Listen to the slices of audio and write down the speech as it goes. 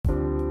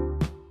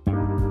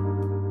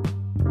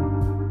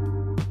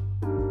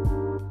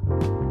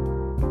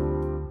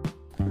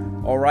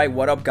Alright,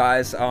 what up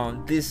guys?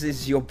 This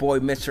is your boy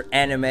Mr.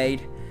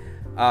 Animate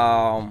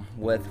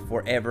with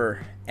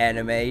Forever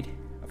Animate,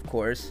 of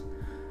course.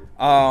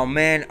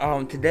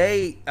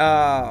 Today,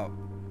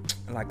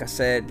 like I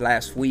said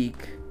last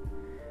week,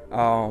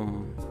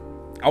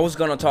 I was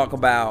gonna talk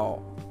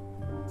about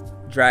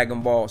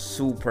Dragon Ball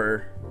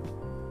Super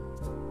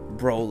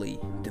Broly,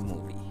 the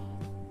movie.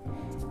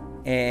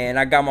 And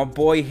I got my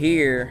boy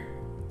here,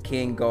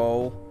 King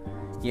Go.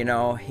 You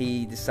know,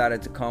 he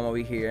decided to come over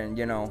here and,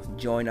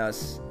 join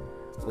us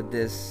with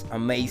this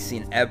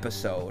amazing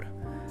episode.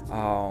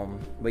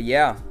 But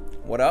yeah,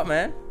 what up,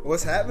 man?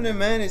 What's happening,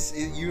 man?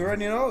 You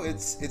already know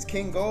it's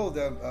King Gold.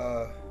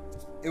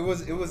 It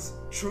was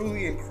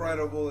truly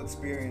incredible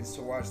experience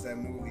to watch that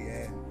movie,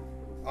 and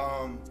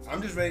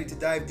I'm just ready to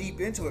dive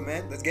deep into it,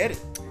 man. Let's get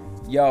it.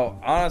 Yo,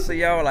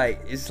 honestly,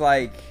 it's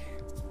like,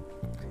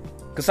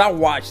 cause I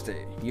watched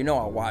it. I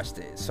watched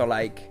it. So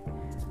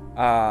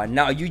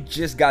now you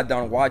just got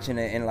done watching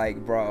it,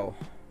 and bro,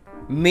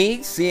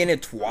 me seeing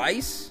it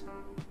twice,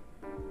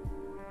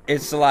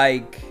 it's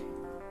like,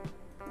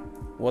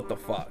 what the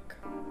fuck,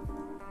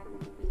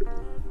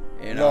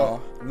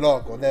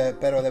 Loco,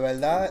 pero de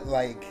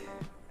verdad,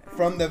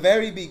 from the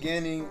very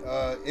beginning,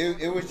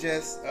 it was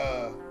just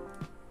an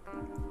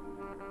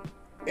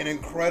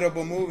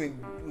incredible movie.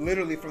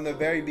 Literally from the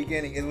very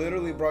beginning, it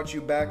literally brought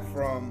you back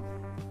from.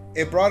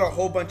 It brought a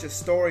whole bunch of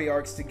story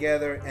arcs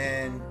together,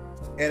 and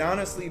it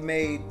honestly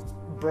made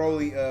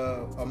Broly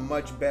a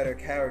much better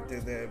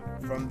character than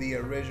from the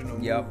original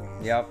movies.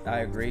 Yep, I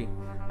agree.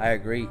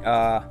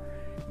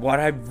 What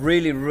I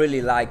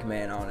really like,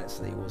 man,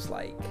 honestly, was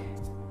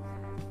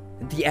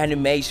the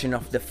animation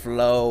of the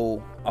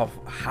flow of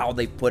how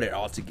they put it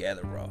all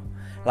together, bro.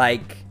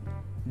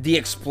 The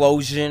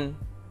explosion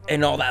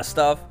and all that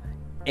stuff,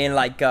 and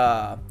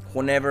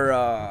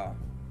whenever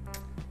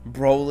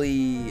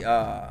Broly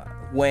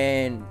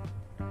when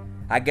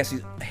I guess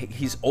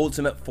his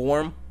ultimate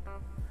form,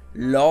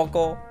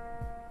 Loco,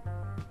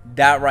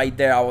 that right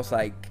there, I was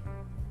like,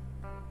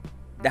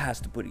 that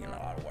has to put in a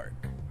lot of work,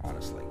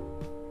 honestly.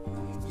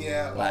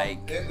 Yeah,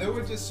 there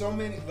were just so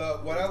many.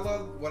 What I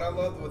loved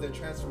were the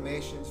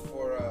transformations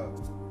for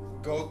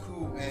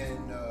Goku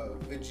and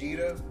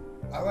Vegeta.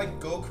 I like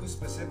Goku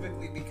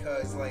specifically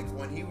because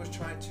when he was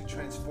trying to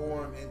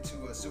transform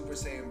into a Super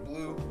Saiyan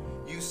Blue,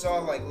 you saw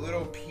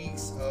little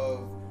peaks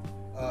of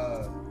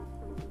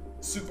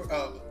Super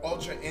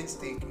Ultra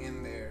Instinct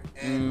in there,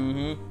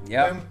 and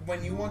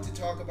when you want to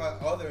talk about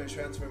other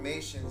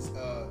transformations,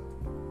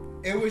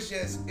 it was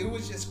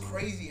just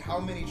crazy how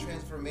many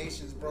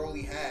transformations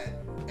Broly had,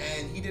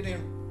 and he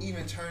didn't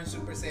even turn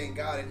Super Saiyan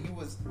God, and he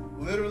was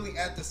literally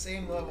at the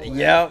same level as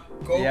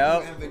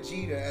Goku and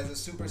Vegeta as a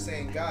Super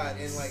Saiyan God,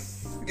 and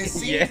it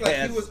seems like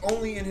he was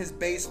only in his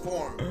base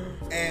form,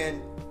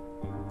 and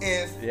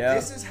if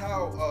this is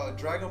how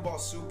Dragon Ball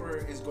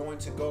Super is going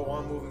to go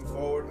on moving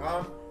forward,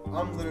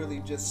 I'm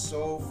literally just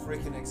so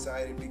freaking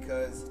excited,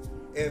 because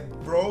if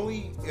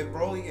Broly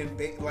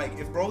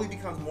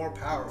becomes more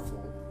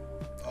powerful,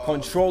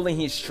 controlling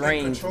his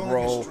strength,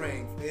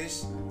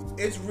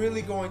 it's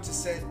really going to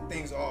set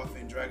things off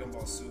in Dragon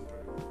Ball Super.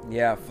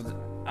 Yeah,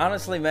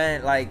 honestly,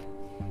 man,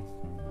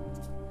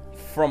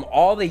 from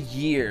all the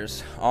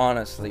years,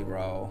 honestly,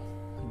 bro,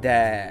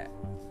 that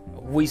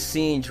we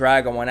seen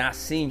when I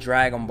seen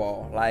Dragon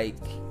Ball,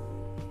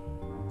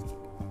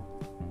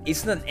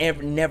 it's not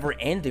never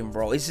ending,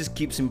 bro. It just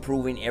keeps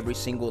improving every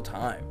single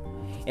time.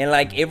 And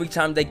every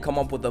time they come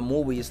up with a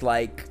movie, it's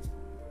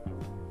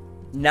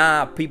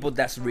people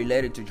that's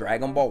related to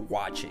Dragon Ball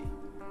watch it.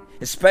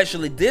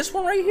 Especially this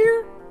one right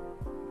here.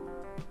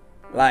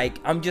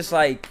 I'm just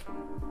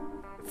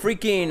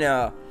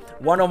freaking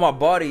one of my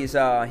buddies,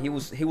 he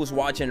was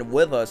watching it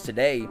with us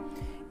today,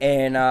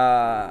 and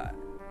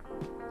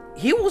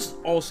he was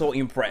also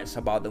impressed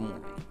about the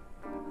movie.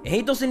 And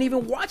he doesn't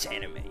even watch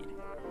anime.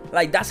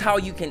 That's how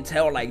you can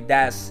tell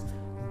that's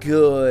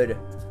good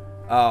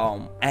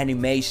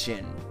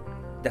animation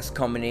that's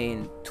coming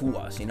in to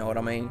us, you know what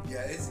I mean?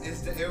 Yeah,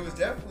 it was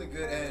definitely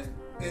good, and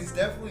it's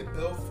definitely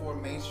built for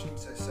mainstream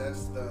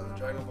success, the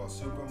Dragon Ball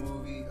Super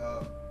movie,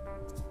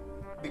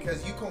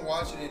 because you can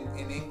watch it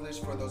in English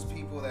for those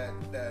people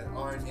that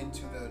aren't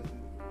into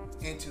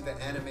the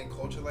anime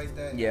culture like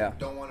that, and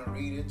don't want to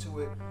read into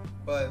it.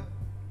 But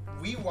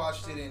we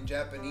watched it in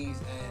Japanese,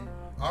 and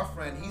our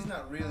friend, he's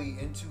not really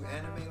into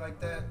anime like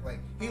that.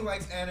 He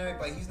likes anime,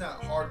 but he's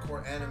not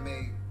hardcore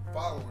anime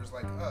followers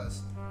like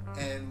us.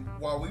 And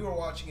while we were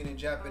watching it in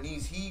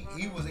Japanese, he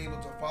was able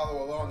to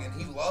follow along, and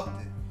he loved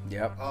it.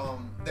 Yep.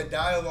 The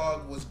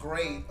dialogue was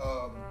great,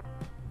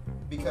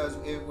 because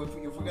if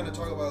we're gonna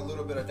talk about a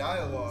little bit of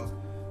dialogue,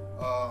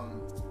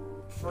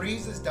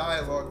 Frieza's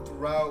dialogue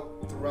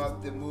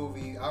throughout the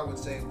movie, I would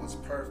say, was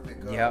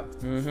perfect.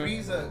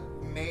 Frieza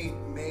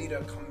made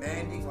a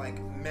commanding,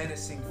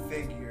 menacing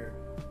figure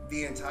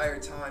the entire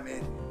time,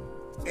 and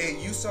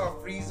you saw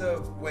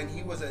Frieza when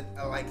he was a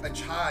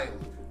child,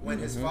 when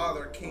his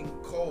father, King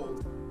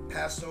Cold,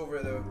 passed over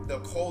the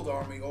Cold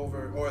Army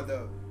or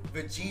the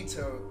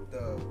Vegeta,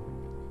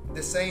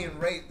 the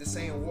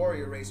Saiyan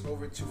warrior race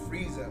over to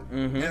Frieza.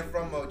 And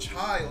from a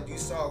child, you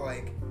saw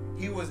like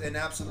he was an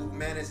absolute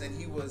menace, and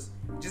he was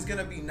just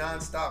gonna be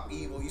non-stop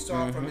evil. You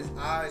saw it from his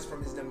eyes,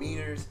 from his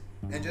demeanors,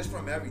 and just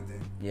from everything.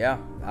 Yeah,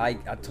 I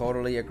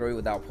totally agree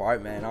with that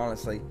part, man.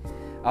 Honestly,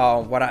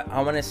 what I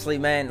honestly,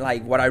 man,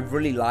 like what I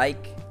really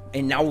like,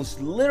 and I was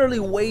literally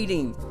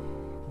waiting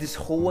this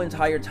whole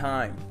entire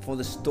time for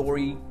the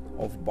story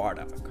of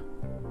Bardock.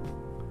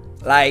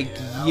 Like,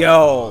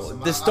 yo,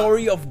 the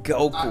story of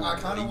Goku. I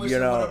kind of wish they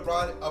would have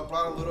brought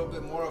a little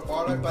bit more of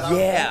Bardock, but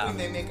I'm hoping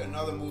they make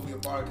another movie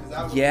of Bardock, because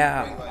that would be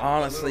great. Like,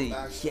 honestly,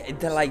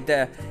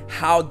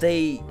 how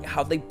they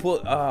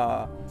put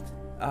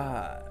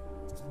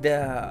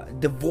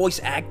the voice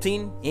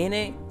acting in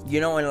it,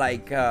 and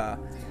like it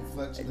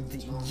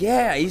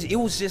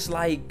was just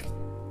like,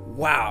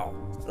 wow,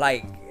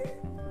 like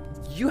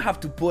you have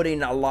to put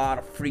in a lot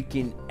of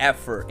freaking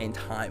effort and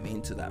time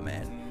into that,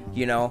 man.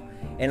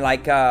 And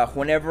like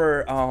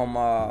whenever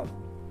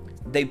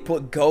they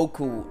put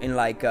Goku in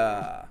like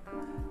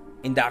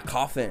in that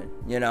coffin,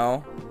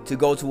 to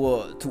go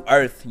to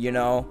Earth,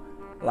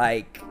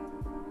 like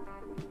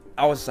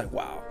I was like,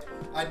 wow.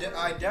 I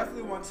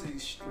definitely want to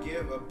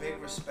give a big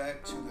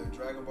respect to the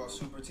Dragon Ball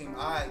Super team.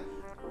 I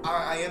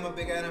am a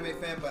big anime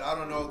fan, but I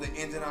don't know the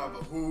ins and outs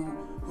of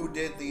who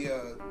did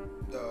the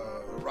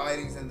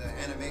writings and the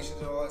animations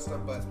and all that stuff,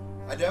 but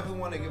I definitely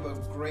want to give a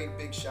great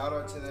big shout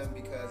out to them,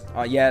 because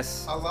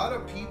yes, a lot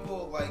of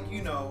people, like,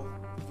 they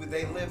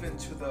live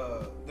into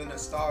the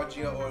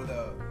nostalgia, or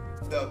the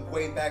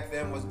way back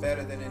then was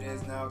better than it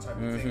is now type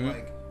of thing.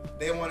 Like,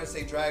 they want to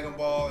say Dragon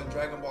Ball and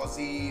Dragon Ball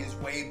Z is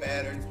way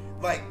better.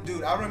 Like,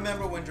 dude, I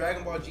remember when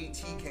Dragon Ball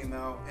GT came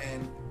out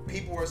and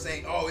people were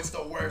saying, oh, it's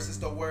the worst.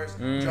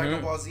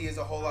 Dragon Ball Z is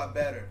a whole lot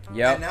better.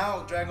 And now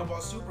Dragon Ball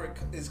Super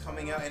is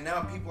coming out, and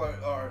now people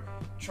are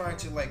trying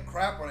to like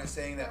crap on it,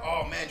 saying that,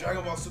 oh man,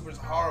 Dragon Ball Super is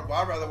horrible,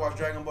 I'd rather watch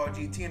Dragon Ball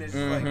GT. And it's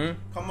just like,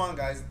 come on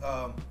guys,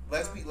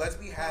 let's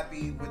be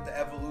happy with the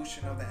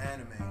evolution of the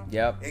anime.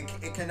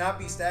 It cannot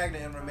be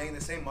stagnant and remain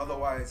the same,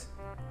 otherwise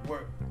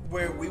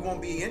we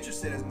won't be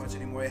interested as much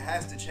anymore. It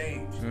has to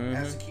change. It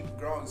has to keep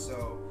growing.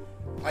 So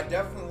I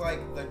definitely like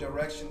the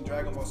direction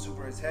Dragon Ball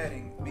Super is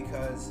heading,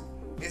 because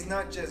it's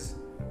not just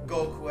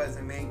Goku as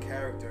the main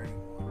character anymore.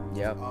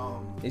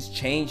 It's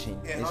changing.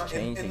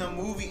 In the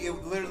movie,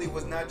 it literally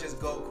was not just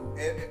Goku.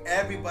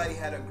 Everybody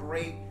had a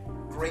great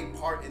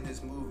part in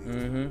this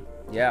movie.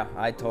 Yeah,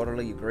 I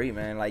totally agree,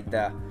 man. Like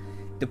the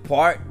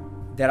part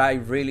that I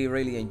really,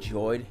 really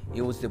enjoyed,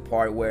 it was the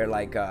part where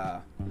like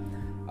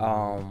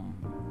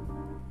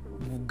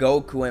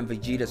Goku and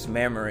Vegeta's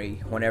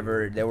memory,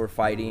 whenever they were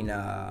fighting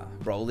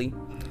Broly,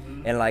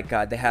 and like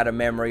they had a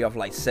memory of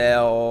like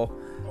Cell,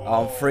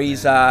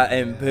 Frieza,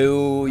 and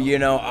Boo.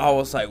 I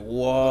was like,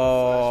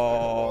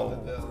 whoa,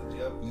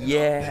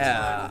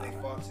 yeah,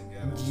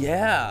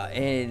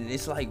 and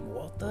it's like,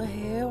 what the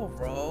hell,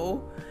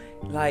 bro?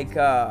 Like,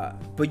 but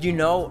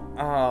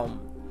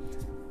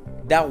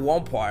that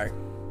one part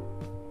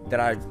that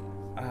I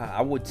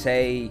would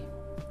say,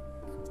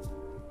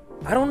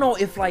 I don't know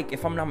if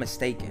I'm not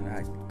mistaken,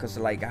 because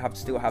like I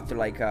still have to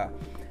like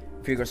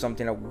figure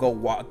something out,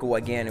 go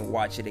again and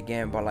watch it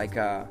again, but like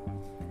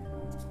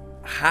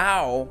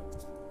how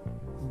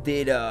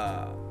did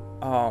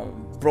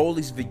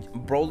Broly's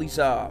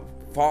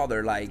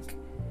father like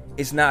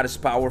is not as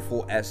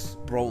powerful as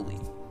Broly?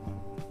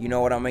 You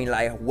know what I mean?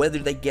 Like, whether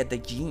they get the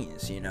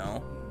genes,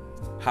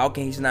 how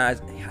can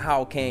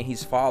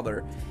his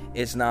father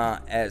is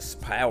not as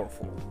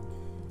powerful?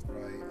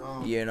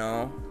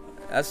 Right.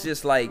 That's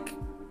just like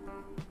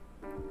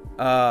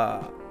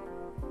okay,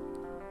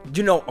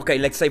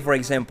 let's say for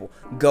example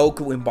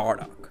Goku and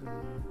Bardock.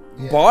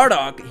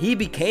 Bardock, he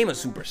became a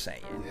Super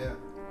Saiyan.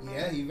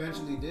 Yeah, he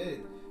eventually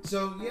did.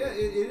 So yeah,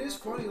 it is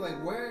funny,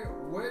 like where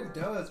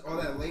does all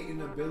that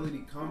latent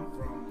ability come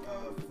from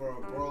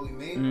for Broly?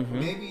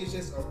 Maybe it's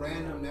just a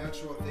random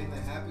natural thing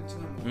that happened to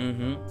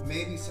him.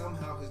 Maybe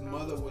somehow his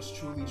mother was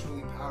truly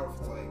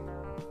powerful, like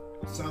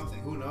something,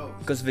 who knows?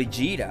 Because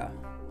Vegeta,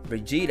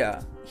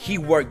 he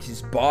worked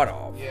his butt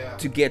off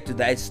to get to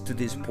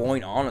this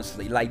point.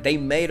 Honestly, like they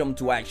made him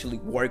to actually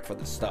work for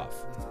the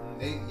stuff.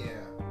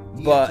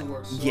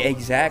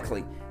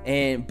 Exactly.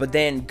 But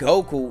then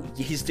Goku,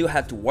 he still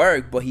had to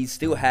work, but he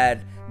still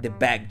had the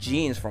back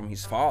genes from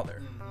his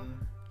father.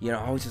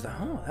 I was just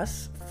like, oh,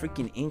 that's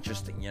freaking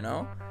interesting,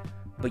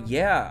 But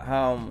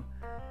yeah,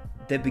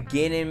 the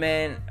beginning,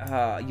 man,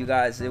 you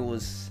guys, it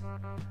was.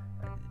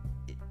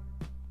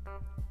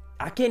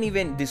 I can't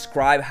even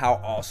describe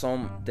how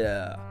awesome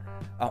the.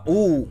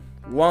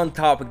 One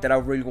topic that I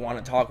really want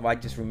to talk about. I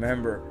just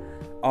remember,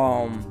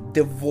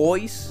 the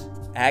voice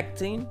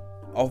acting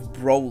of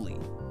Broly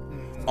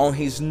on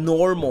his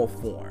normal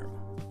form.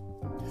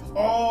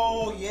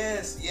 Oh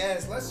yes.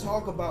 Let's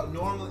talk about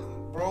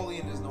Broly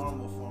in his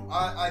normal form.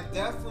 I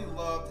definitely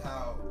loved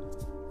how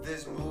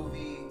this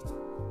movie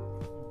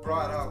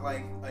brought out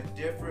like a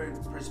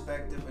different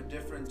perspective, a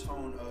different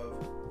tone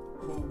of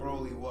who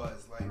Broly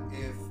was. Like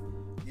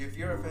if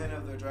you're a fan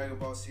of the Dragon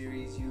Ball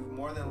series, you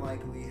more than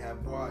likely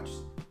have watched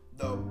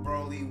the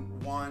Broly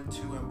 1,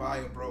 2, and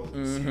Bio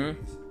Broly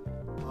series.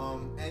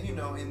 And you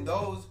know, in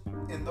those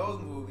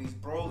movies,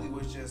 Broly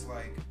was just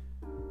like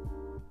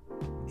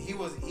he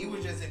was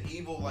just an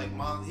evil like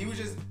monster. He was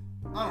just,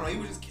 I don't know, he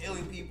was just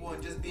killing people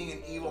and just being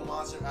an evil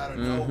monster out of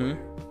nowhere.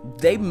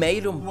 They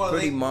made him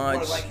pretty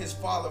much. Or like his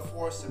father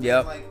forced him.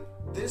 Yep. Like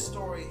this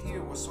story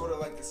here was sort of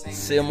like the same.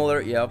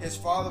 Similar, thing. yep. His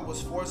father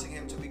was forcing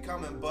him to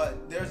become him,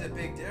 but there's a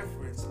big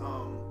difference.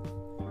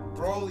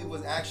 Broly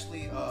was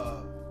actually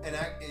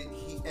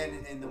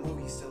and the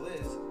movie still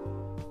is.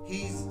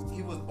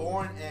 He was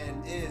born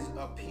and is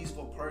a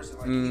peaceful person.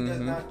 Like he does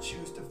not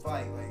choose to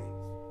fight. Like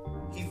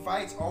he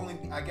fights only,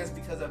 I guess,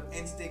 because of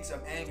instincts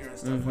of anger and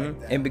stuff like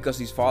that. And because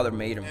his father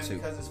made him and too.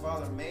 Because his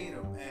father made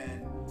him,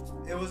 and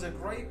there was a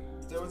great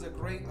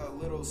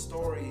little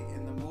story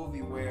in the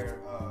movie where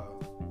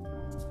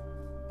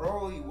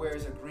Broly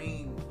wears a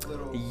green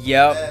little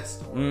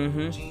vest or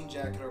jean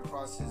jacket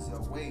across his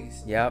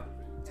waist. Yep.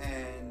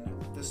 And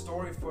the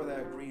story for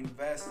that green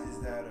vest is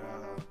that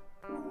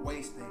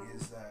waist thing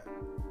is that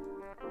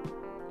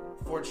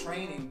for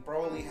training,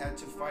 Broly had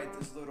to fight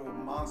this little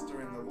monster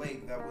in the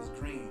lake that was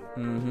green.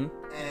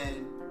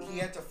 And he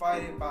had to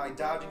fight it by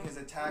dodging his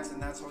attacks,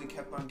 and that's how he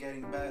kept on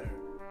getting better.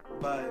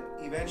 But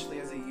eventually,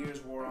 as the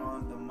years wore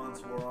on, the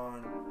months wore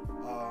on,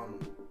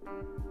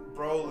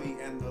 Broly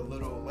and the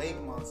little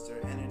lake monster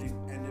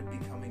ended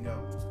becoming a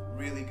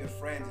really good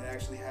friends and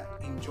actually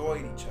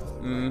enjoyed each other.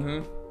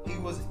 Like, he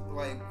was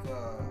like,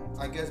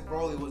 I guess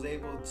Broly was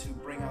able to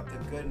bring out the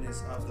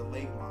goodness of the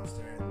lake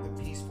monster and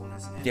the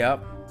peacefulness in it,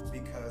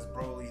 because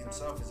Broly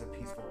himself is a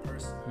peaceful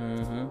person.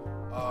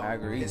 I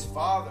agree. His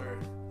father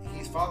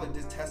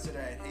detested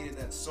that and hated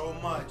that so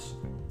much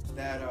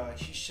that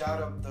he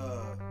shot up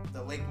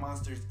the lake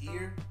monster's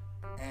ear.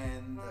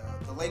 And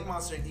the lake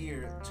monster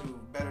ear, to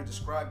better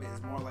describe it,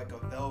 is more like a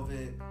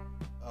velvet,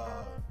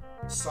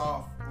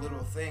 soft little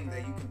thing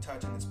that you can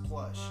touch, and it's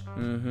plush.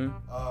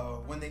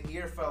 When the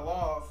ear fell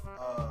off,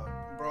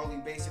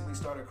 Broly basically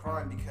started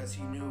crying because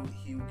he knew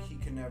he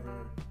could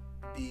never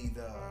be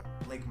the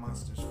lake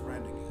monster's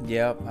friend again.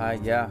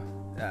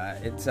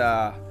 It's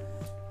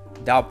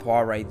that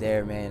part right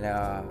there, man.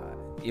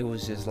 It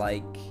was just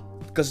like,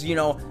 because you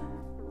know,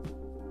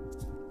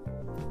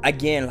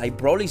 again, like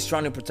Broly's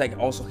trying to protect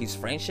also his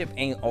friendship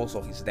and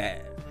also his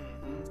dad.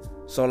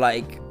 So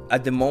like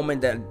at the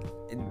moment that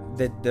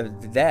the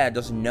dad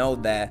doesn't know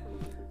that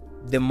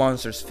the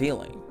monster's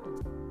feeling,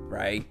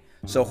 right?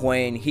 So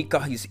when he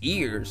cut his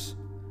ears,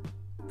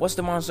 what's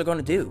the monster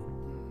gonna do?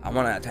 I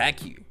wanna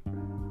attack you.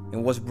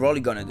 And what's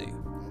Broly gonna do?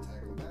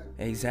 Attack him back.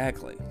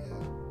 Exactly.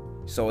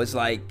 So it's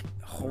like,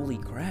 holy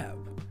crap.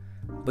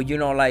 But you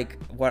know, like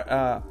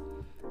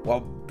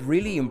what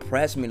really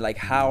impressed me, like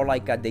how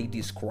like they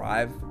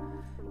describe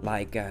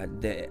like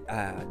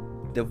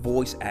the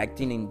voice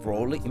acting in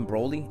Broly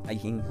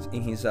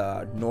in his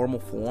normal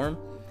form,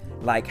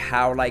 like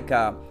how like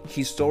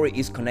his story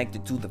is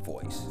connected to the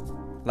voice,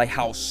 like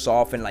how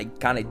soft and like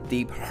kind of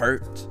deep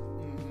hurt,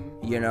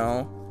 you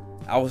know.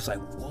 I was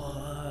like,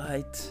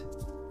 what?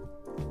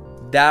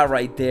 That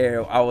right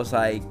there, I was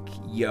like,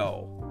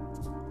 yo,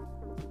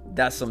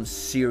 that's some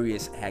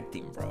serious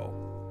acting,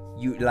 bro.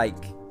 You like,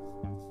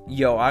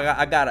 yo,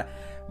 I gotta,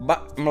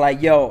 but I'm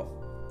like, yo,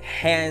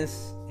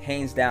 hands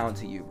down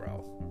to you,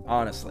 bro.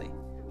 Honestly,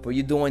 for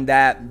you doing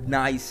that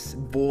nice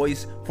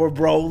voice for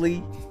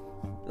Broly,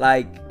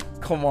 like,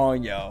 come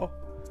on, yo.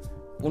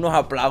 Unos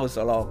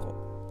aplausos,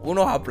 loco.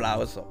 Unos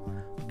aplausos.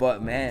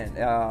 But man,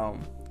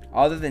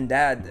 other than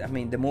that, I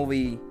mean, the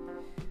movie,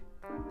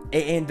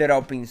 it ended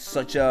up in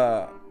such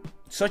a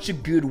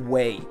good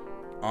way.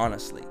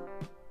 Honestly,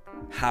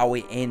 how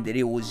it ended,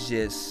 it was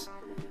just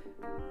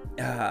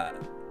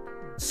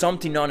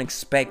something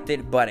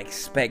unexpected, but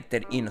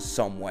expected in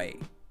some way.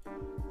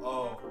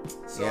 Oh,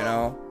 so you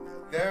know,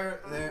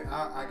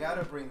 I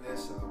gotta bring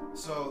this up.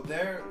 So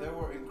there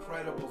were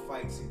incredible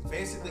fight scenes.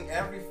 Basically,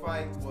 every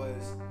fight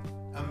was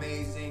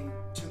amazing,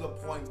 to the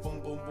point. Boom,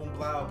 boom, boom,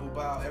 blah, boom,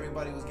 blah.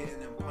 Everybody was getting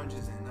them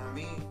punches in. I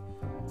mean,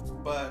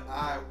 but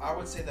I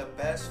would say the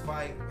best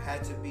fight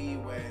had to be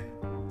when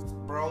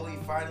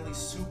Broly finally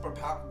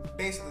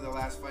basically the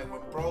last fight,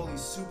 when Broly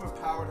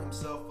superpowered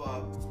himself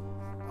up,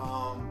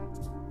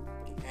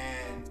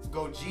 and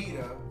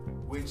Gogeta,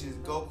 which is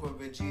Goku and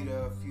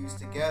Vegeta fused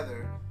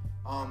together.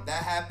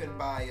 That happened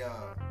by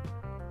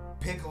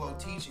Piccolo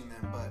teaching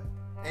them. But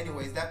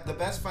anyways, the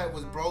best fight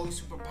was Broly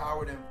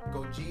superpowered and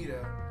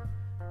Gogeta,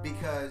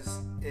 because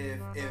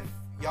if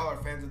y'all are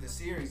fans of the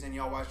series and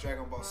y'all watch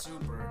Dragon Ball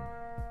Super,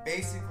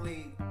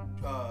 basically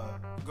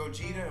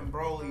Gogeta and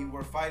Broly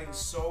were fighting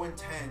so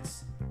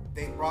intense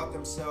they brought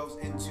themselves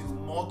into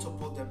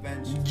multiple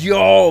dimensions.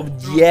 Yo,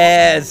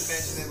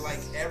 yes. And like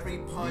every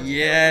punch,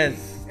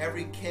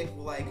 every kick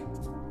will like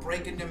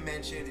break a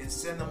dimension and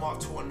send them off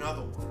to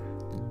another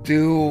one.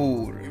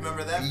 Dude. You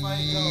remember that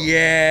fight?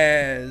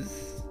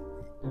 Yes.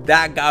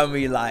 That got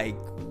me like,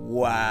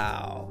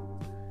 wow.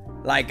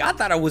 Like I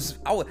thought I was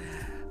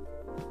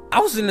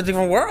in a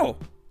different world.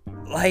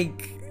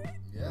 Like,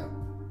 yeah.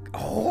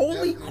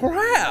 holy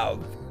crap.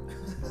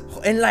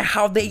 and like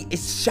how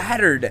it's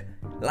shattered,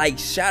 like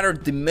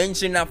shattered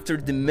dimension after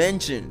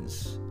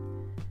dimensions,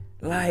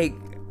 like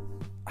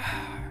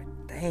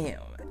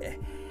damn,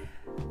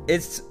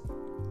 it's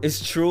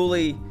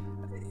truly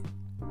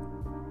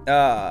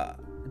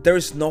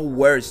there's no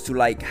words to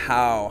like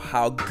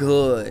how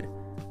good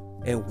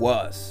it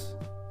was,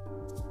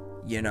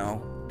 you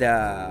know.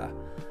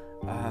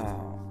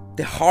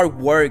 The hard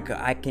work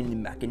I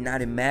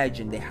cannot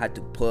imagine they had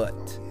to put.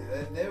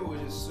 Yeah, there was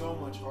just so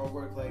much hard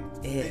work, like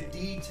the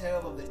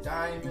detail of the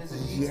diamonds.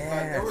 And yes.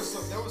 Like,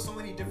 there was so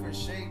many different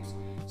shapes,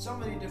 so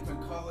many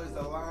different colors,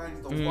 the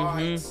lines, the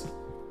whites.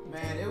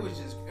 Man, it was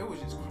just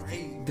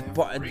crazy.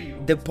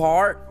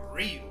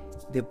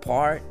 The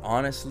part,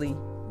 honestly,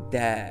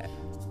 that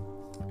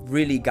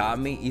really got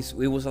me is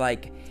it was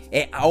like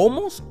it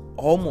almost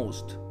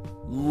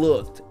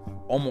looked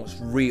almost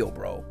real,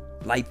 bro.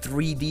 Like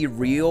 3D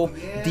real.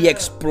 Yeah, the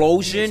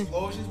explosions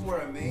were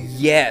amazing.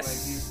 Yes. Like,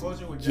 the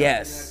explosion was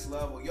yes. Next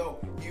level. Yo,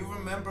 you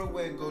remember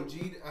when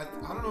Gogeta? I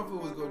don't know if it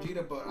was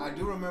Gogeta, but I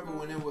do remember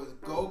when it was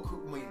Goku.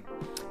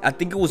 I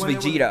think it was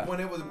Vegeta.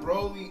 When it was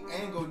Broly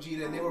and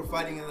Gogeta, and they were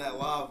fighting in that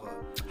lava.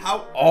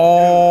 How?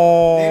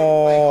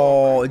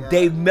 Oh,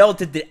 they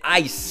melted the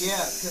ice. Yeah,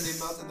 because they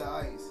melted the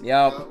ice.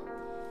 Yep.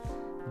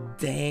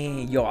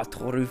 Dang, yo, I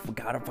totally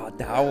forgot about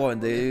that one,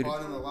 dude.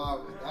 Fought in the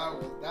lava.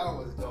 That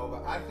was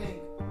dope. I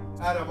think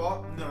out of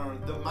all,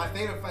 my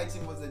favorite fight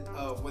scene was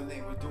when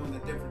they were doing the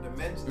different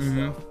dimensions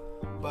stuff.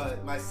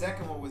 But my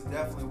second one was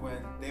definitely when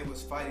they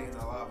was fighting in the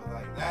lava.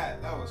 Like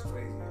that was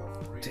crazy, yo.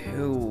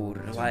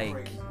 Dude,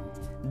 like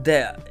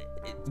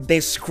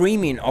the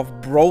screaming of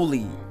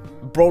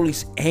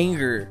Broly's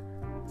anger.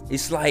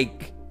 It's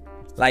like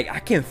I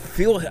can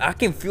feel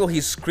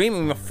he's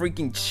screaming in my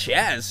freaking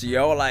chest,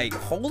 yo. Like,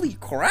 holy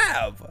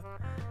crap.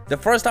 The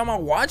first time I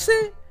watched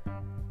it,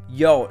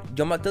 yo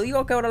te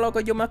digo que ahora loco,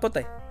 yo me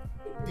acoté.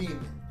 Dime,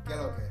 ¿qué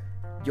lo que?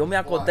 Yo me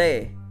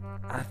acoté,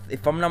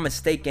 if I'm not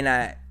mistaken,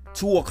 at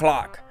 2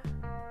 o'clock.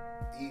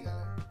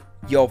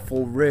 Yo,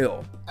 for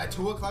real. At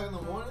 2 o'clock in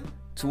the morning?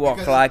 2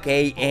 o'clock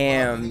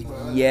a.m.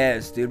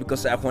 Yes, dude.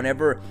 Because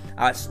whenever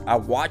I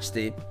watched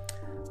it,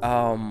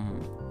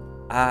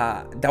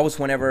 that was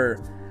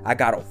whenever I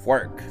got off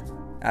work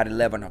at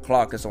 11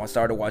 o'clock. So I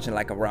started watching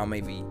like around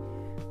maybe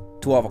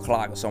 12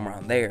 o'clock or somewhere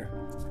around there.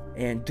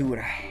 And dude,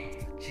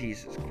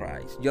 Jesus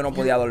Christ. Yo no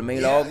podía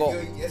dormir, loco.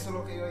 Eso es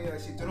lo que yo iba a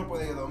decir. Tú no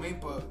podías dormir,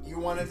 but you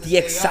wanted to the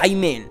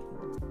excitement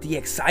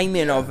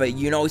of it,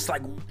 you know. It's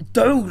like,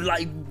 dude,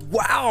 like,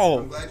 wow.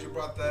 I'm glad you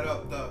brought that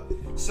up, though.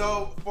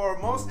 So for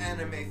most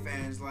anime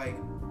fans, like,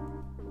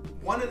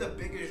 one of the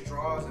biggest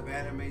draws of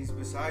animes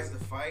besides the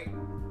fight,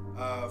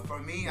 for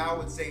me, I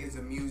would say is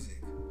the music.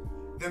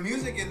 The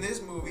music in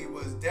this movie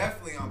was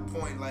definitely on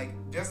point. Like,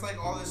 just like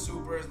all the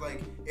supers,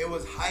 like, it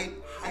was hype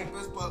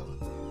as fuck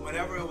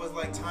whenever it was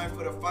like time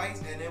for the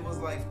fights, and it was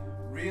like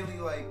really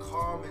like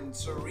calm and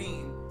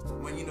serene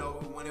when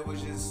it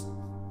was just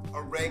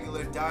a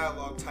regular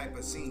dialogue type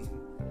of scene.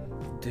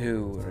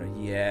 Dude,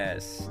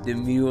 yes, the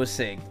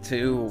music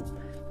too.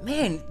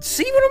 Man,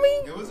 see what I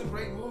mean? It was a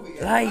great movie.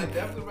 Like, I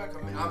definitely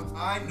recommend.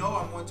 I know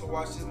I'm going to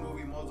watch this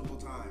movie multiple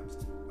times.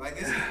 Like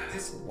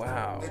this.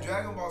 Wow. The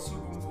Dragon Ball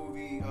Super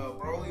movie,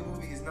 Broly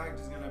movie is not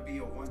just gonna be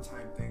a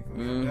one-time thing for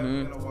me. I'm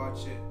definitely gonna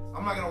watch it.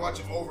 I'm not gonna watch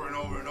it over and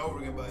over and over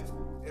again, but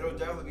it'll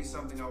definitely be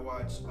something I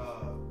watch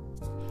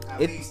at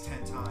least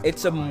 10 times.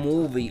 It's a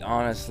movie,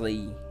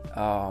 honestly,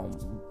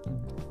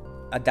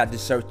 that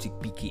deserves to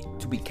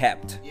be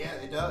kept. Yeah,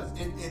 it does.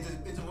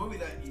 It's a movie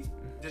that you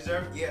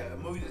deserve. Yeah, a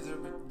movie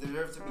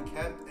deserves to be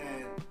kept,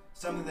 and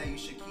something that you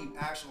should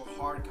keep actual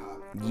hard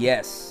copy.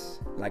 Yes,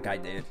 like I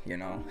did, you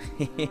know.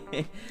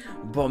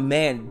 But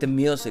man, the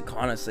music,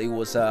 honestly,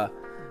 was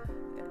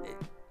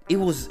it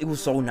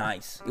was so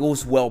nice. It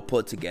was well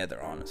put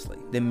together, honestly.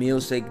 The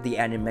music, the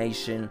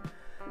animation,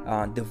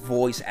 the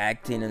voice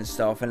acting and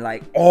stuff, and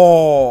like,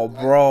 oh,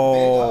 bro.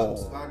 Big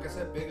ups. Like I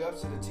said, big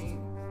ups to the team.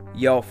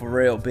 Yo, for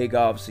real, big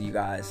ups to you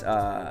guys.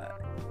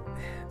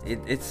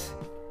 It's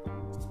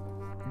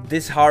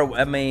this hard.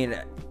 I mean,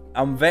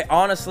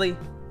 honestly,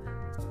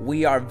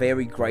 we are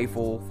very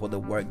grateful for the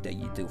work that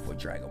you do for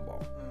Dragon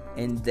Ball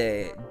and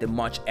the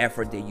much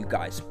effort that you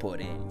guys put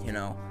in, you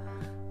know.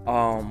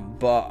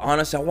 But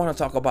honestly, I want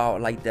to talk about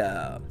like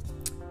the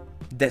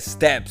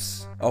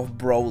steps of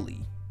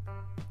Broly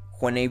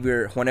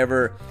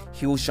whenever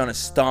he was trying to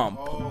stomp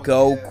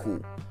Goku.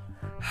 Yeah.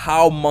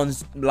 How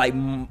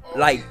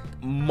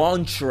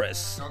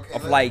monstrous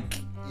of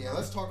like. Yeah,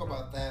 let's talk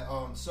about that.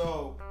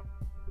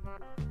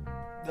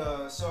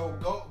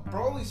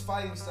 Broly's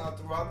fighting style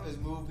throughout this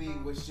movie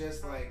was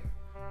just like,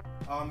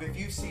 if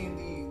you've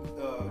seen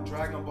the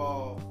Dragon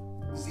Ball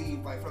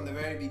Z, like from the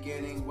very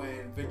beginning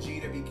when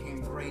Vegeta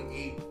became Great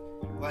Ape,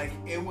 like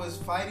it was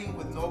fighting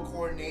with no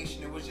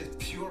coordination. It was just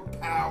pure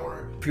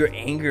power, pure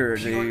anger,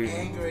 dude. Pure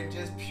anger and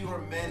just pure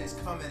menace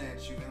coming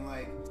at you, and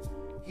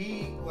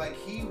he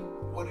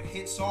would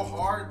hit so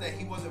hard that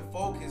he wasn't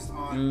focused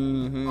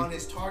on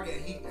his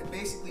target. He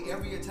basically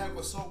every attack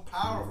was so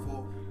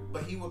powerful,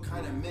 but he would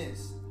kind of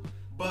miss.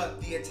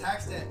 But the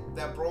attacks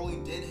that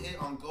Broly did hit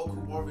on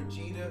Goku or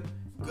Vegeta,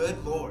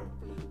 good lord.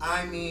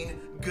 I mean,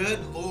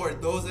 good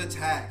lord, those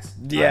attacks.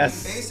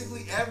 Yes. I mean,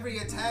 basically every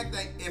attack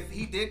that if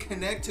he did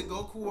connect to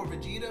Goku or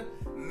Vegeta,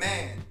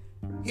 man,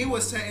 he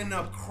was setting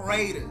up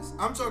craters.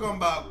 I'm talking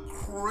about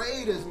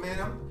craters,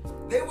 man.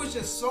 They was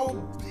just so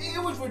big.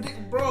 It was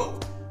ridiculous, bro.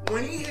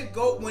 When he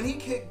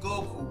kicked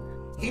Goku,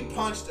 he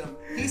punched him.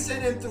 He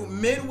sent him through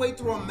midway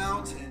through a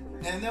mountain,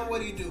 and then what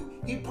did he do?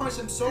 He punched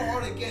him so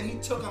hard again, he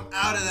took him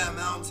out of that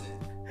mountain.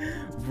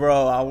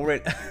 Bro, I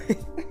read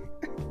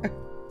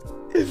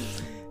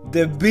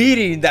the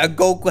beating that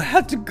Goku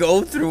had to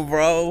go through,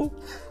 bro.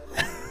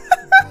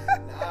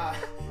 Nah,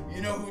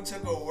 you know who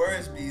took a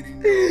worse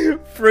beating? Though?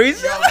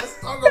 Frieza. Yo, let's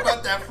talk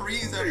about that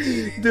Frieza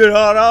beating. Dude,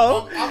 hold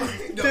on. I'm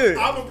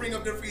gonna bring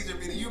up the Frieza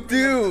beating. You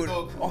bring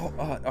up the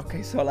Goku.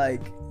 Okay, so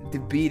like the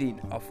beating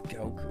of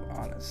Goku,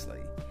 honestly,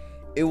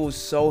 it was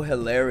so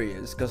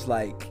hilarious because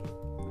like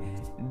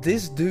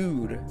this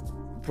dude,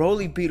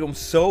 Broly beat him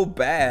so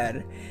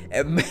bad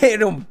and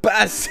made him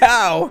pass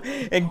out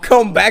and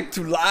come back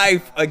to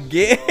life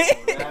again.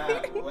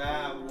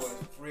 Wow, was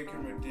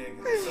freaking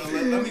ridiculous. So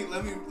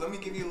let me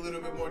give you a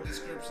little bit more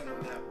description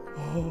on that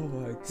one. Oh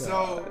my god.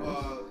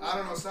 So I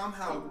don't know,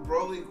 somehow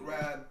Broly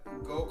grabbed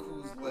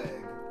Goku's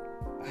leg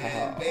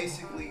and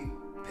basically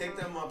picked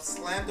him up,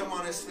 slammed him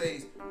on his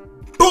face.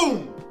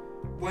 Boom!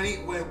 When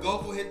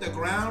Goku hit the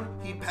ground,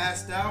 he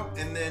passed out,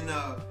 and then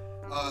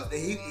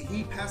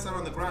he passed out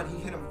on the ground. He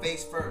hit him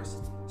face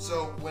first.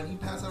 So when he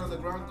passed out on the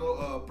ground,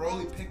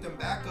 Broly picked him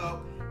back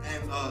up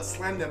and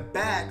slammed him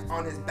back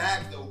on his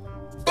back though.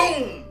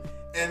 Boom!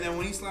 And then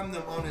when he slammed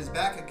him on his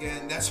back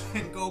again, that's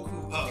when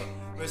Goku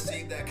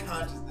received that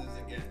consciousness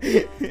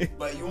again.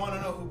 But you want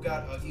to know who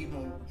got an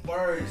even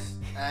worse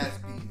ass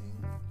beating?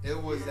 It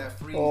was that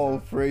Frieza.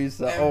 Oh,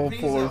 Frieza. And oh,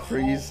 poor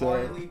Frieza.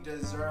 Wholeheartedly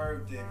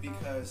deserved it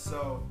because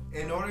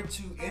in order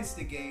to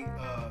instigate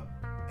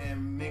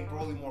and make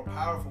Broly more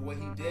powerful, what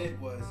he did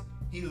was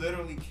he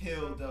literally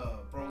killed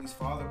Broly's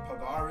father,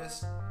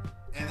 Pagaris,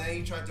 and then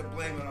he tried to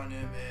blame it on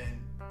him,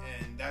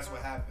 and that's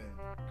what happened.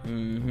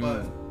 Mm-hmm.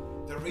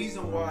 But the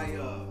reason why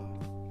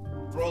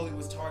Broly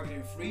was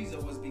targeting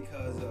Frieza was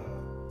because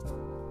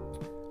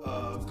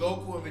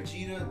Goku and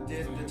Vegeta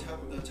did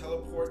the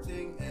teleport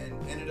thing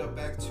and ended up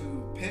back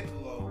to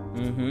Piccolo.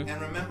 Mm-hmm.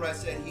 And remember I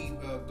said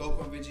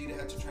Goku and Vegeta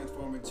had to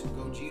transform into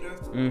Gogeta?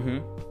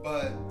 Mm-hmm.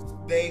 But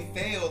they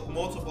failed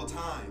multiple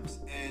times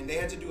and they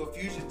had to do a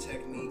fusion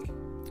technique.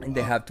 And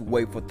they have to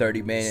wait for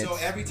 30 minutes. So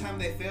every time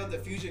they failed the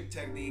fusion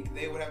technique,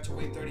 they would have to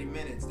wait 30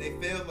 minutes. They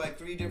failed like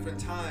 3 different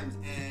times,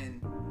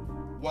 and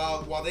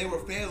while they were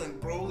failing,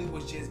 Broly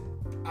was just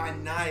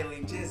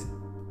annihilating, just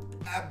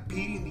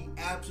beating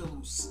the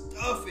absolute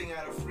stuffing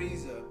out of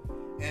Frieza.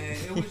 And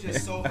it was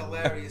just so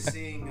hilarious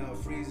seeing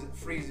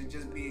Frieza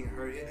just being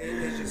hurt.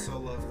 It's just so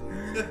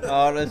lovely.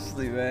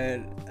 Honestly,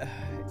 man.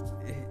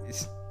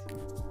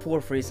 Poor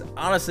Frieza.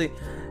 Honestly,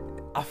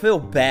 I feel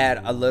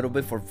bad a little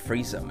bit for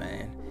Frieza,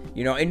 man.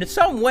 You know, in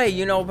some way,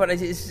 you know, but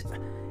it's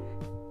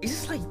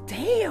just like,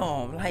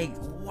 damn, like,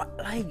 what,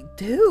 like,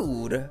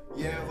 dude.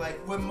 Yeah,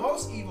 like, with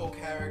most evil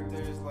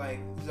characters, like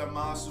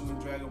Zamasu in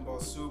Dragon Ball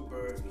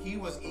Super, he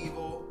was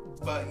evil,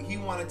 but he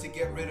wanted to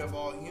get rid of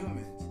all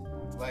humans.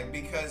 Like,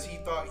 because he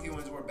thought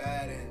humans were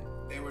bad and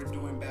they were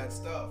doing bad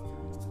stuff.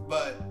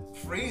 But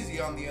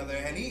Frieza, on the other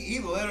hand, he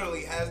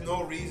literally has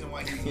no reason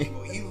why he's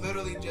evil. He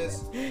literally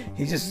just...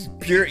 He's just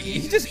pure,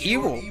 he's just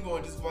evil. Evil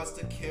and just wants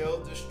to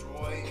kill,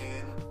 destroy,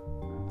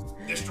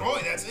 and... destroy,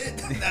 that's it.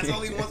 That's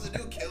all he wants to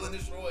do, kill and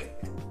destroy.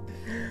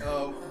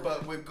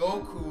 But with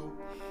Goku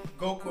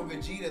and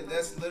Vegeta,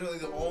 that's literally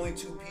the only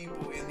 2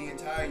 people in the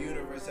entire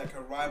universe that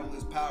can rival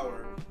his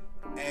power.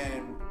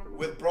 And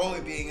with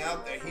Broly being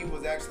out there, he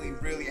was actually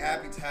really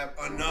happy to have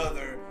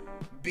another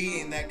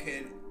being that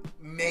could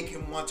make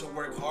him want to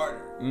work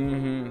harder.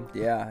 Mm-hmm.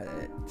 Yeah.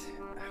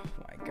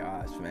 Oh my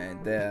gosh, man.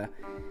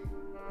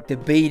 The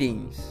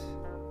beatings.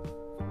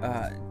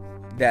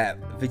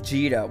 That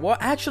Vegeta. Well,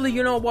 actually,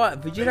 you know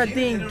what? Vegeta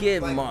didn't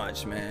get like,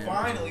 much, man.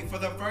 Finally, for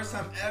the first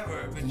time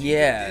ever,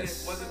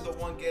 Vegeta wasn't the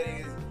one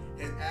getting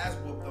his ass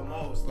whooped the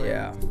most. Like,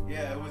 yeah.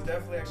 Yeah, it was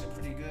definitely actually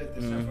pretty good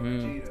this time for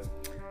Vegeta.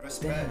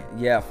 Respect.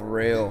 Yeah, for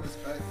real.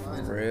 Respect,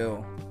 for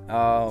real.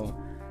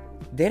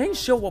 They didn't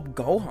show up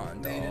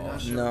Gohan, though. They did not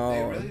show. No.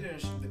 They really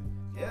didn't.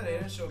 They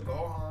didn't show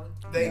Gohan.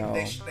 They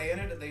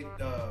ended.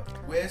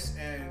 Whis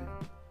and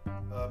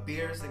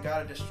Beerus, the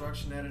God of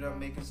Destruction, ended up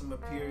making some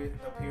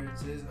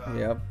appearances.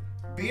 Yep.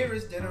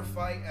 Beerus didn't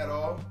fight at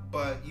all,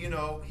 but you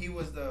know he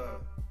was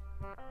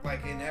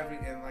like in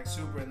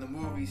Super in the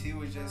movies, he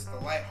was just the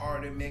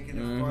lighthearted, making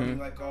it funny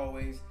like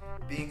always,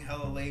 being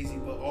hella lazy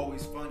but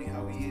always funny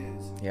how he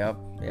is. Yep.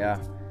 Yeah.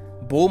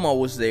 Bulma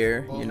was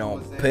there. Bulma you know,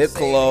 was there,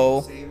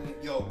 Piccolo. saving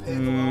it. Yo,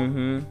 Piccolo.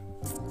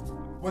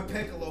 Mm-hmm. With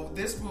Piccolo,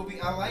 this movie,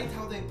 I liked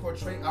how they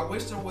portrayed. I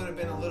wish there would have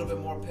been a little bit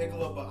more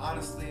Piccolo, but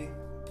honestly,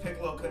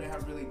 Piccolo couldn't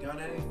have really done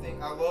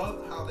anything. I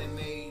love how they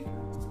made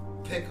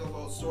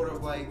Piccolo sort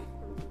of like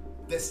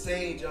the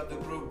sage of the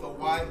group.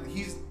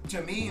 He's,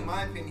 to me, in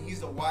my opinion,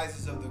 he's the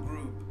wisest of the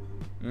group.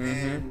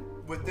 And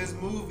with this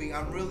movie,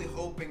 I'm really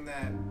hoping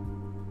that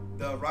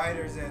the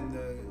writers and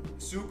the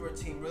Super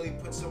team really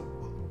puts a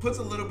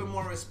little bit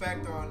more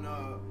respect on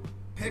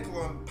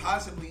Piccolo, and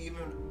possibly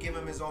even give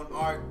him his own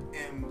arc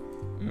and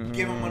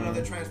give him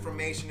another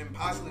transformation and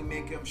possibly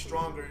make him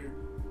stronger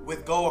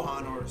with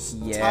Gohan, or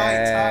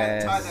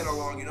tie that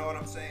along. You know what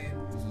I'm saying?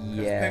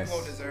 Yes.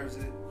 Piccolo deserves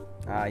it.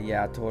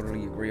 Yeah, I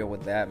totally agree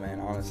with that, man.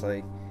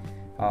 Honestly,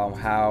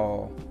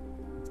 how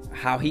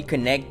he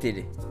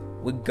connected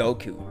with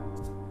Goku,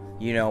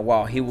 you know,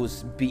 while he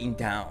was beaten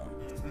down.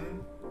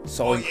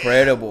 So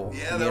incredible,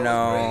 yeah, you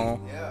know. Was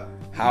great. Yeah.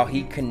 How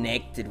he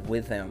connected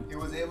with him. He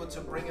was able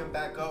to bring him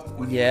back up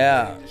when he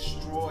was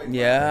destroyed.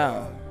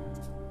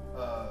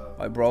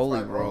 By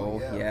Broly,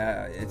 bro.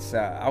 Yeah, it's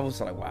I was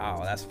like,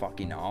 wow, that's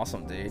fucking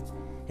awesome, dude.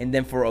 And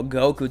then for a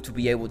Goku to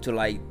be able to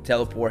like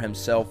teleport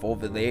himself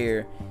over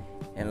there,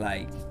 and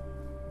like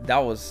that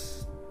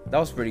was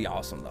pretty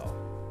awesome though.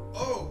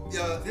 Oh,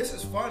 yeah, this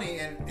is funny,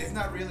 and it's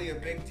not really a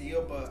big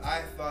deal, but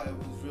I thought it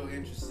was real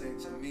interesting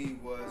to me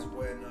was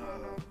when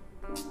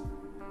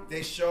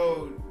they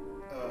showed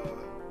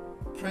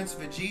Prince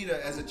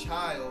Vegeta as a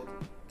child,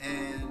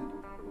 and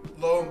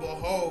lo and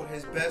behold,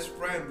 his best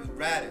friend was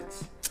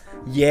Raditz.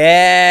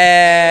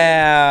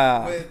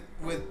 Yeah.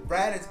 With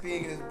Raditz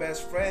being his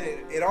best friend,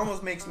 it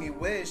almost makes me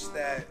wish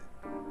that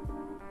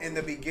in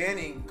the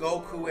beginning,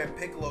 Goku and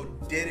Piccolo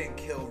didn't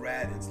kill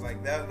Raditz.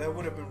 Like that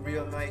would have been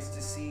real nice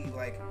to see,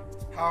 like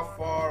how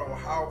far or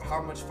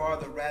how much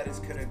farther Raditz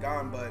could have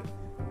gone. But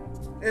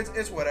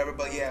it's whatever.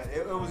 But yeah,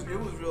 it was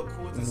real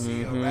cool to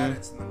see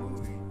Raditz in the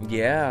movie.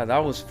 Yeah,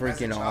 that was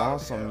freaking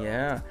awesome.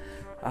 Yeah.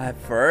 At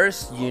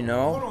first, you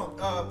know. Hold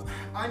on.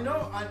 I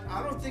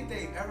don't think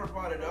they ever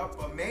brought it up,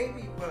 but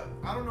maybe. But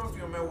I don't know if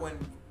you remember when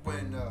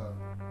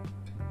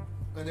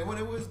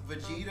it was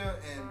Vegeta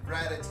and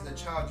Raditz as a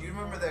child. Do you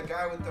remember that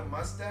guy with the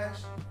mustache?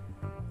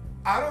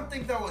 I don't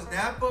think that was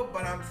Nappa,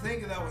 but I'm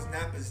thinking that was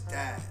Nappa's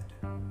dad.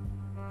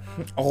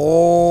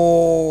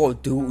 Oh,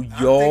 dude, I'm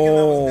thinking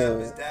that was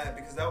Nappa's dad,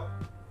 because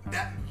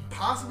that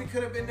possibly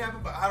could have been Nappa,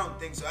 but I don't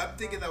think so. I'm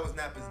thinking that was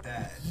Nappa's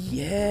dad.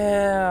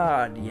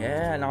 Yeah.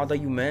 Now that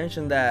you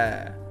mentioned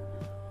that,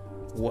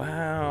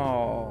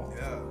 wow.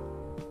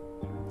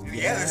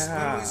 Yeah, there's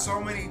literally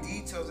so many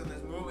details in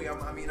this movie.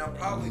 I mean, I'll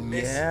probably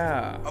miss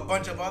a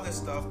bunch of other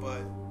stuff,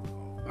 but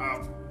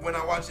when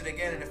I watch it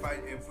again, and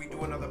if we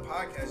do another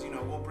podcast, you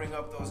know, we'll bring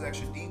up those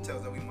extra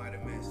details that we might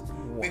have missed.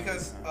 Wow.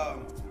 Because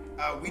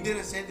we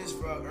didn't say this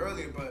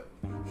earlier, but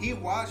he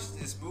watched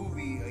this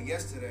movie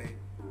yesterday.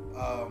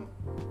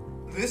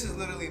 This is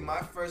literally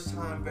my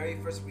very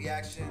first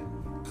reaction,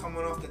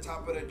 coming off the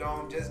top of the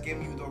dome, just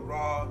giving you the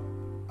raw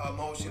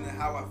emotion and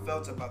how I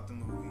felt about the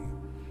movie.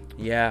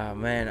 Yeah,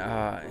 man.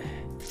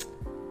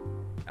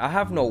 I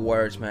have no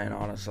words, man.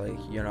 Honestly,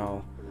 you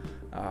know,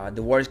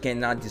 the words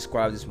cannot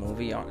describe this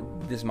movie.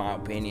 This is my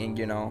opinion,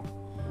 you know.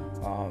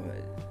 On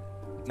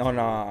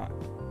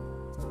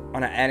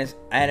an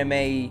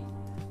anime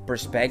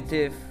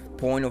perspective,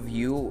 point of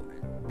view,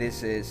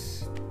 this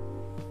is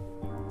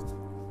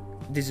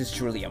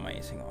truly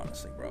amazing,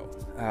 honestly, bro.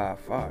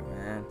 Fuck,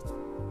 man.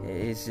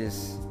 It's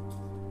just,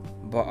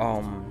 but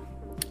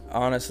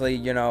honestly,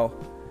 you know,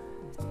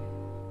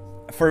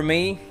 for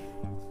me,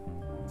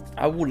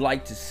 I would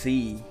like to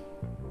see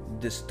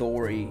the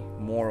story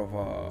more of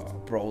a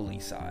Broly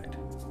side,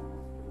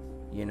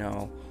 you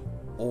know,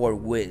 or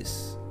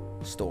Whis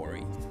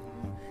story,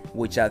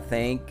 which I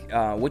think,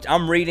 which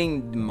I'm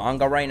reading the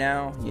manga right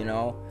now, you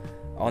know,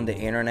 on the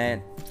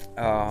internet,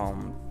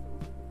 and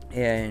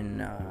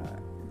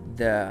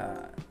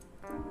the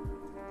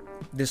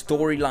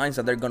storylines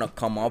that they're gonna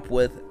come up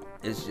with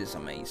is just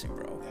amazing,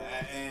 bro.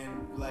 Yeah,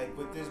 and like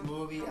with this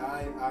movie,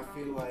 I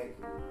feel like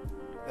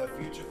the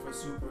future for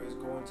Super is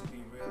going to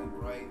be really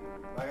bright.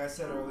 Like I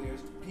said earlier,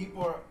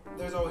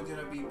 there's always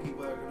gonna be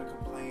people that are gonna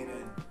complain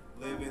and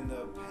live in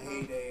the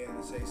heyday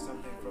and say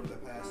something from the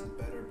past is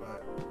better.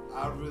 But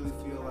I really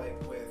feel like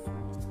with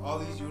all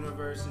these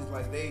universes,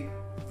 like they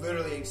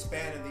literally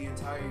expanded the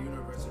entire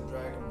universe of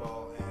Dragon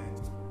Ball, and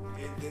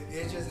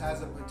it just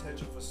has a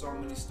potential for so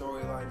many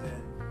storylines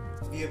and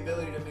the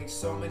ability to make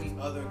so many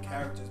other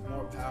characters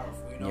more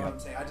powerful. You know what I'm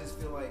saying? I just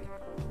feel like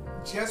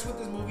just with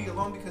this movie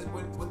alone, because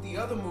with the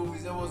other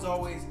movies, it was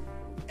always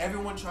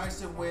everyone tries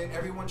to win,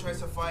 everyone tries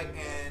to fight,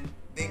 and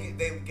they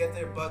get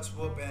their butts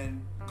whooped,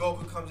 and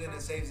Goku comes in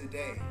and saves the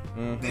day.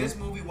 This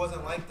movie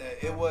wasn't like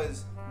that. It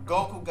was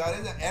Goku got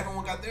in,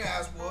 everyone got their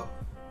ass whooped.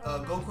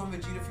 Goku and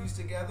Vegeta fused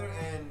together,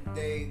 and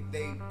they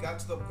got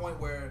to the point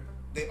where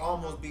they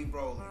almost beat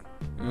Broly.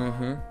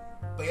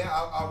 But yeah,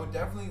 I would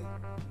definitely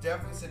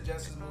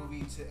suggest this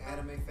movie to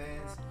anime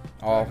fans.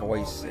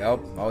 Always, yep.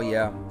 Oh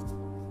yeah.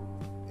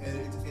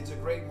 And it's a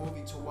great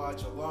movie to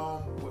watch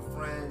alone with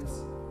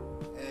friends,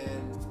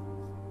 and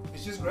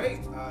it's just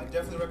great. I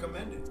definitely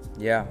recommend it.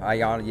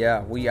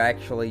 Yeah, we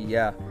actually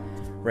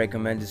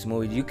recommend this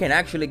movie. You can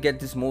actually get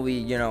this movie,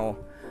 you know,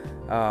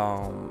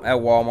 at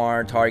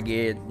Walmart,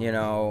 Target, you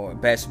know,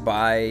 Best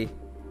Buy,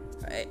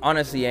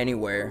 honestly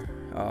anywhere.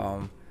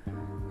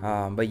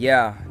 But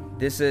yeah,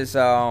 this is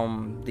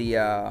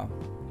the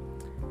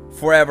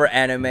Forever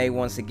Anime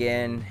once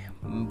again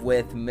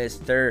with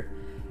Mr.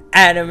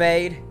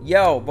 Animate.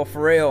 Yo, but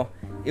for real,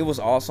 it was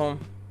awesome.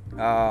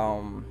 I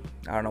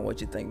don't know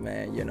what you think,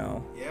 man. You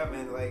know. Yeah,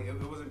 man. Like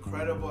it was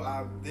incredible.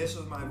 This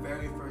was my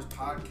very first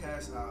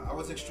podcast. I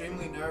was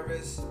extremely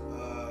nervous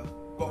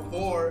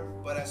before,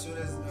 but as soon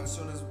as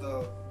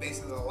the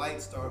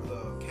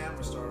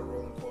camera started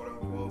rolling, quote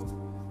unquote,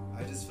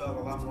 I just felt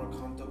a lot more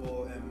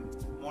comfortable and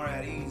more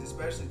at ease,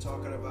 especially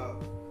talking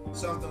about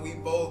something we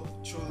both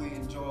truly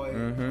enjoy,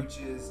 which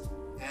is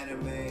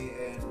anime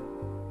and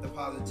the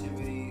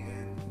positivity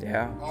and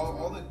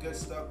all the good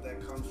stuff that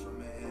comes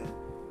from it. And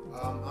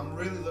I'm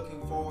really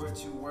looking forward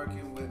to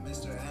working with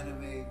Mr.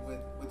 Anime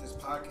with this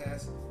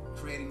podcast,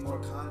 creating more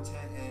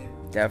content.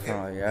 And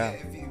definitely,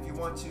 if you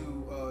want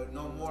to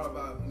know more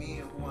about me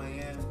and who I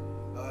am,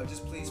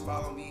 just please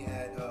follow me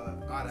at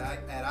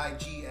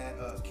IG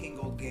at King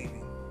Gold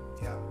Gaming.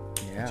 Yeah.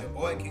 It's your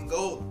boy King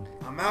Gold.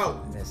 I'm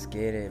out. Let's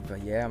get it.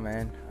 But yeah,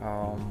 man.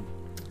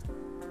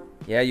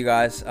 You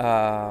guys.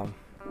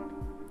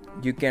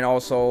 You can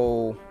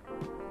also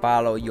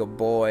follow your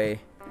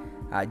boy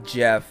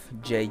Jeff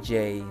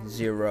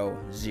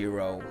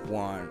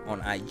JJ001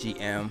 on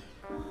IGM.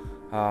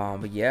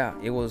 But yeah,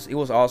 it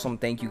was awesome.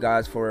 Thank you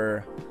guys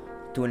for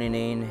tuning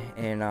in,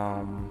 and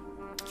I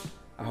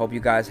hope you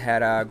guys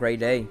had a great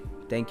day.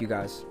 Thank you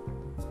guys.